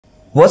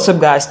What's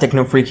up guys,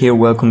 Techno Freak here.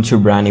 Welcome to a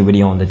brand new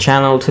video on the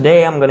channel.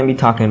 Today I'm going to be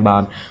talking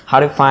about how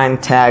to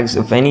find tags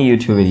of any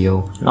YouTube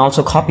video and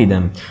also copy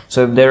them.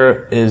 So if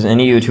there is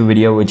any YouTube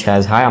video which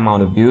has high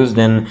amount of views,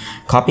 then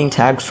copying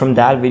tags from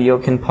that video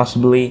can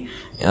possibly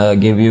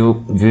give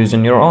you views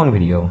in your own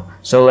video.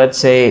 So let's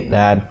say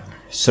that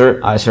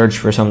I search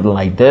for something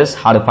like this,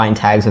 how to find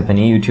tags of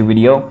any YouTube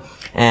video,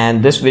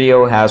 and this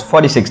video has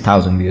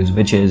 46,000 views,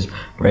 which is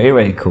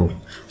very cool.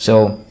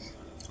 So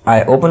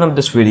I open up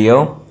this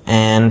video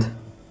and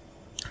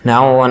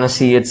now I want to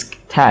see its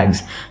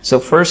tags. So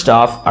first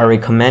off, I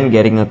recommend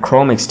getting a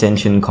Chrome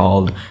extension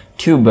called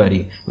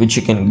TubeBuddy, which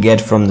you can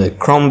get from the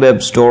Chrome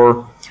Web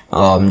Store.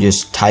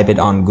 Just type it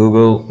on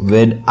Google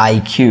with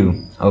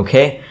IQ,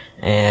 okay?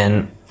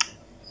 And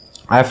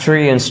after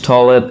you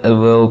install it, it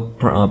will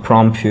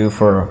prompt you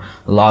for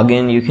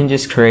login. You can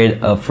just create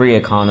a free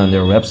account on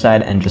their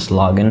website and just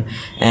log in,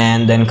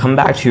 and then come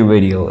back to your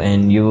video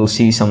and you will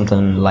see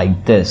something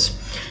like this.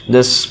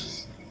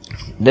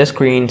 This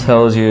screen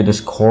tells you the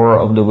score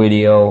of the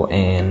video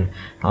and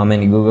how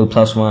many Google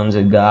Plus ones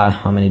it got,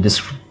 how many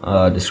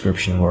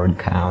description word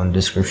count,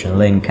 description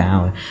link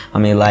count, how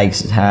many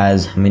likes it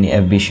has, how many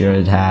FB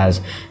shares it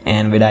has,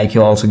 and with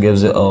IQ also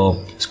gives it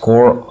a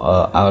score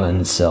out in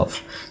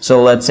itself.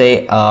 So let's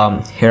say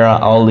here are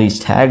all these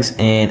tags,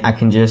 and I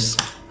can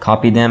just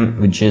copy them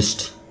with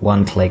just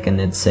one click,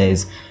 and it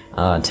says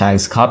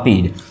tags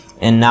copied.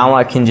 And now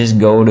I can just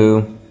go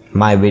to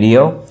my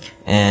video,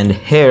 and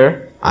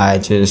here I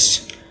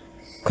just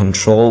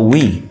Control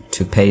V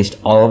to paste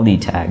all of the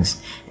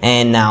tags,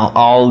 and now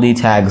all the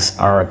tags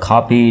are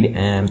copied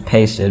and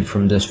pasted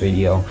from this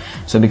video.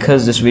 So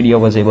because this video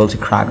was able to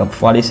crack up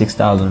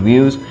 46,000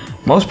 views,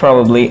 most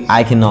probably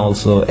I can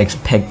also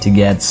expect to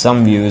get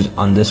some views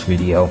on this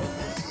video.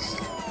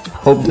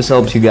 Hope this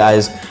helps you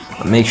guys.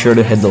 Make sure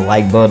to hit the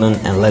like button,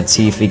 and let's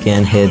see if we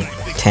can hit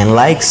 10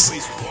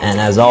 likes. And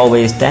as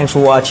always, thanks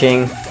for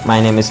watching.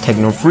 My name is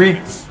Techno Freak.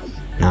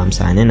 Now I'm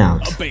signing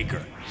out.